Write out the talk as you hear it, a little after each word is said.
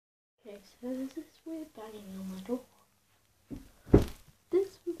Okay, so there's this weird banging on my door.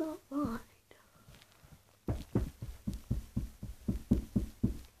 This was not right.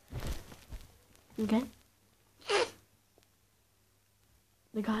 Okay.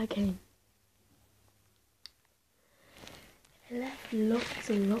 The guy came. He left lots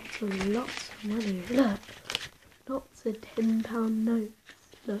and lots and lots of money. Look. Lots of £10 notes.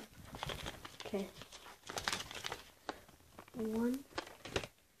 Look. Okay. 1,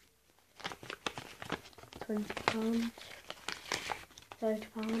 £20,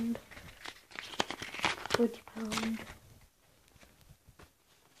 £30, £40,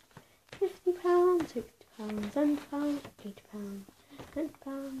 £50, £60, £70, £80,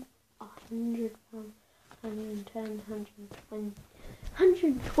 £90, £100, £110,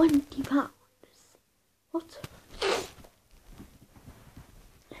 £120. What?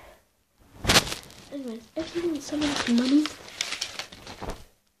 Anyways, if you want some of the money,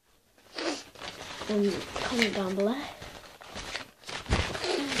 comment down below.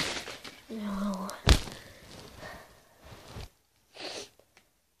 No.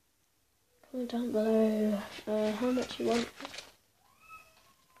 Comment down below how much you want.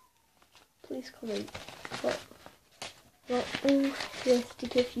 Please comment what all he has to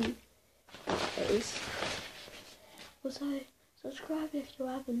give you is. Also, subscribe if you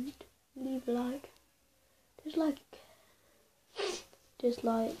haven't. Leave a like. Dislike.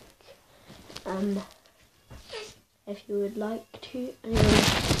 If you would like to. Anyway,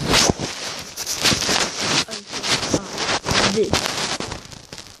 this.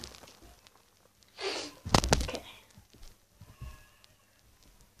 Okay.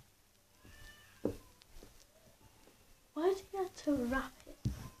 Why does he have to wrap it?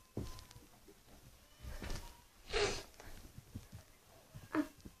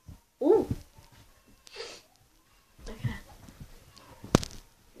 Oh. Okay.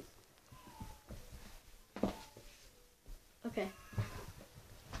 Okay.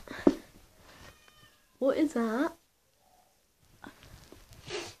 What is that?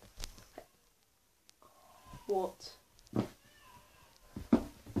 What?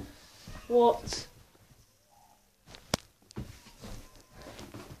 What?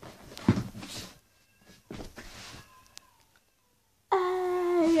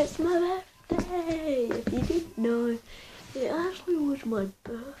 Hey, it's my birthday! If you didn't know, it actually was my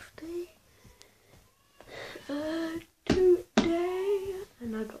birthday today,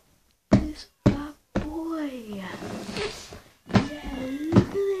 and I got this bad boy. Yeah, look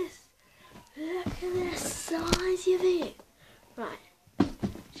at this. Look at the size of it. Right,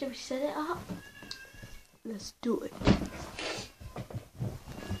 shall we set it up? Let's do it.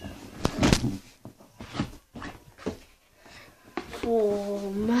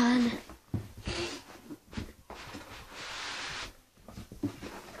 Oh man.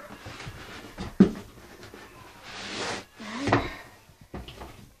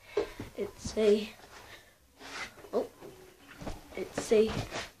 It's a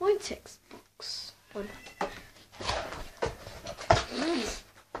my text box one.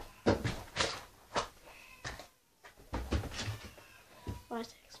 My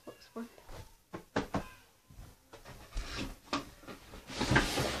text box one.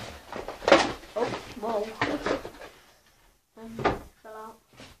 Oh, whoa. Fell out.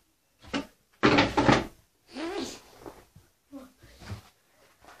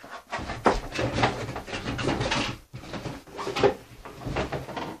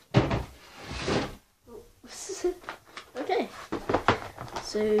 Okay,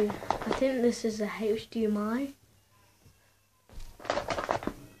 so I think this is a HDMI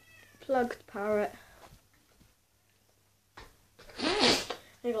plugged parrot.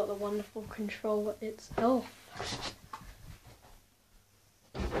 They got the wonderful control itself.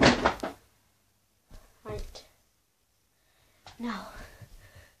 Right, now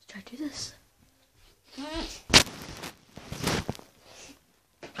let's try to do this.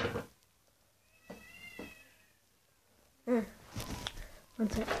 One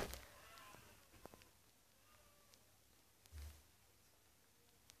sec.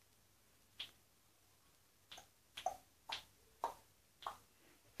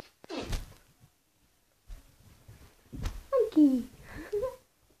 Monkey.